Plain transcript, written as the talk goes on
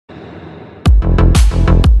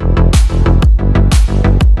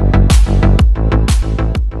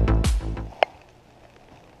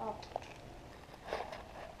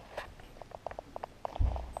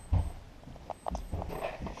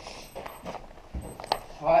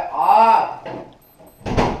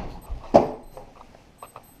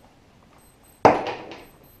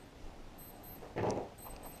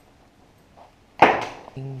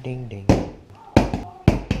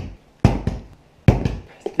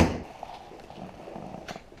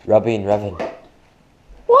Rubbing, rubbing.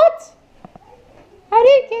 What? I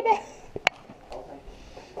didn't get it.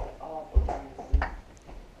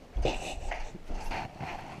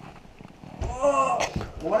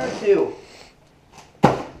 One or two?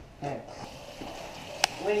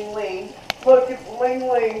 Ling ling. Look, it's ling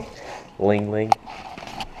ling. Ling ling.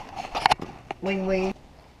 Ling ling.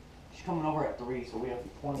 She's coming over at 3, so we have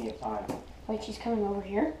plenty of time. Wait, she's coming over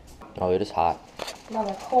here? Oh, it is hot. No,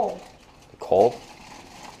 they're cold. Cold?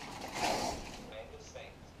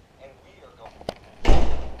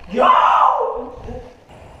 Yo!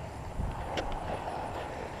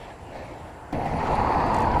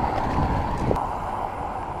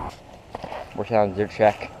 We're on their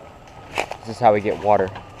check. This is how we get water.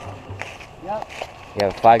 Yep. You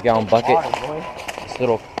have a 5-gallon bucket. Water, boy. This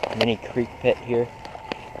little mini creek pit here.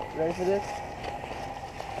 Ready for this?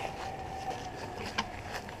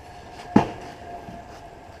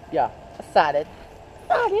 Yeah, excited.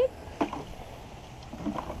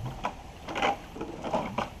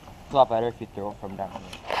 It's a lot better if you throw it from down here.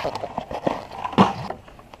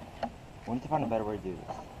 We need to find a better way to do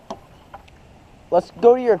this. Let's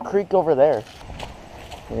go to your creek over there.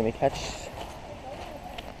 We're gonna catch.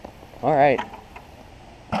 All right.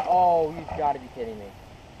 Oh, you've got to be kidding me.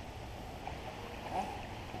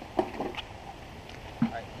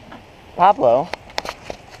 Pablo.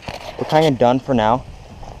 We're kind of done for now,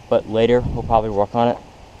 but later we'll probably work on it.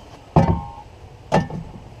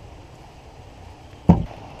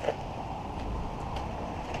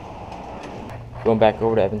 Going back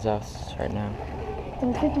over to Evan's house right now.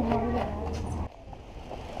 Don't get the water out.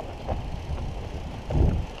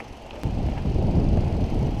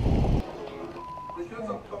 Because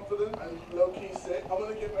I'm confident and low-key sick, I'm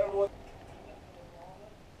going to give everyone...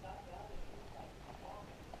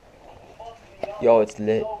 Yo, it's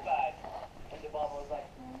lit.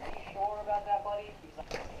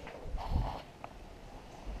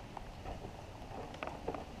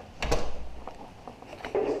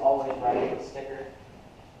 He's always writing a sticker.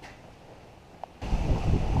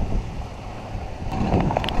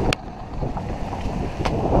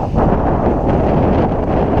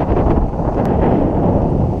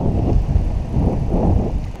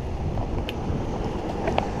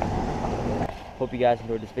 Hope you guys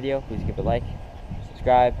enjoyed this video. Please give it a like,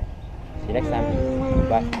 subscribe. See you next time.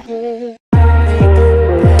 Bye.